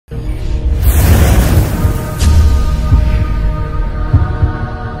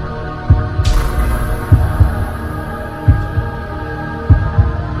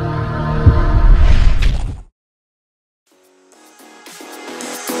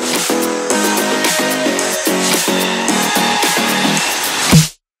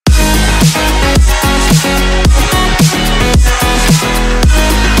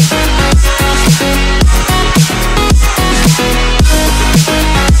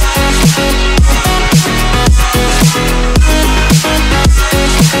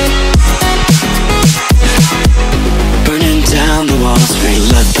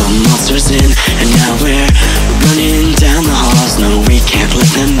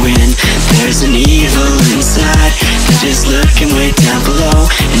there's an evil inside that is lurking way down below.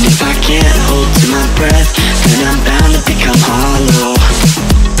 And if I can't hold to my breath, then I'm bound to become hollow.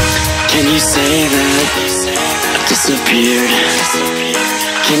 Can you say that I disappeared?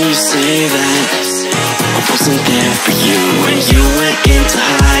 Can you say that I wasn't there for you when you went into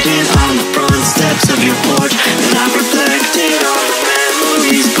hiding on the front steps of your porch? And I reflected on the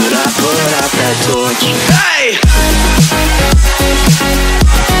memories, but I put out that torch. Hey!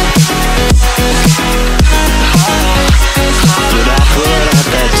 But I put out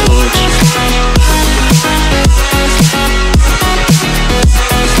that torch.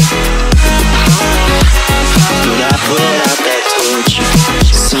 But I put out that torch.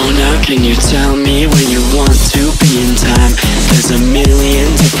 So now can you tell me where you want to be in time? There's a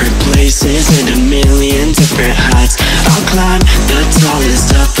million different places and a million different heights. I'll climb the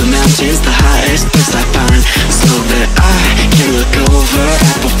tallest of the mountains, the highest place I find, so that I can look over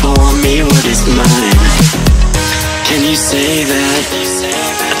at before me what is mine. Can you say that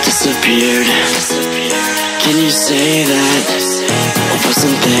I disappeared? Can you say that I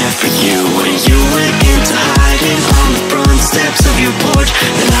wasn't there for you when you went into hiding on the front steps of your porch?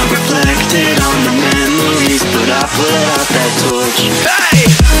 And I reflected on the memories, but I put out that torch.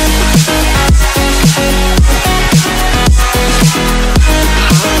 Hey!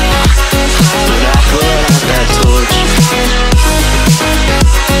 But I put out that torch.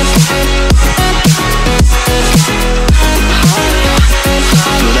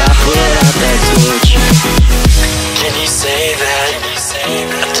 But I put out that torch. Can you say that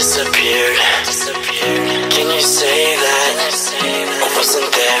I disappeared? Can you say that I wasn't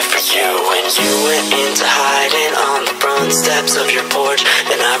there for you when you went into hiding on the front steps of your porch?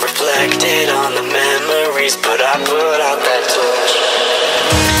 And I reflected on the memories, but I put out that torch.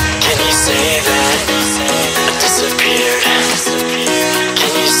 Can you say that I disappeared?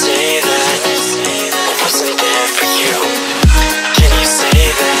 Can you say that I wasn't there for you? Can you say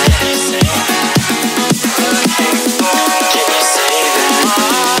that? Can you say that?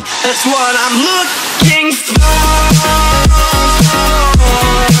 That's what I'm looking for.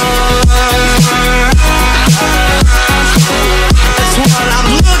 That's what I'm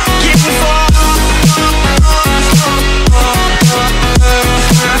looking for.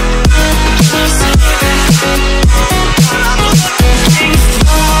 Can you say that? What I'm looking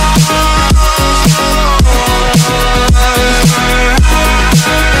for.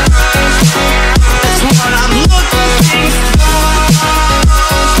 That's what I'm looking for.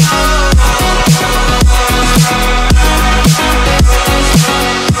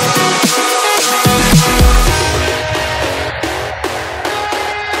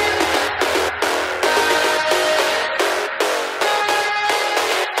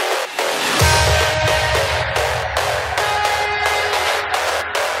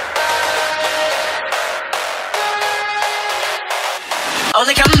 Oh,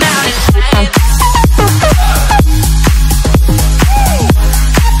 they come out and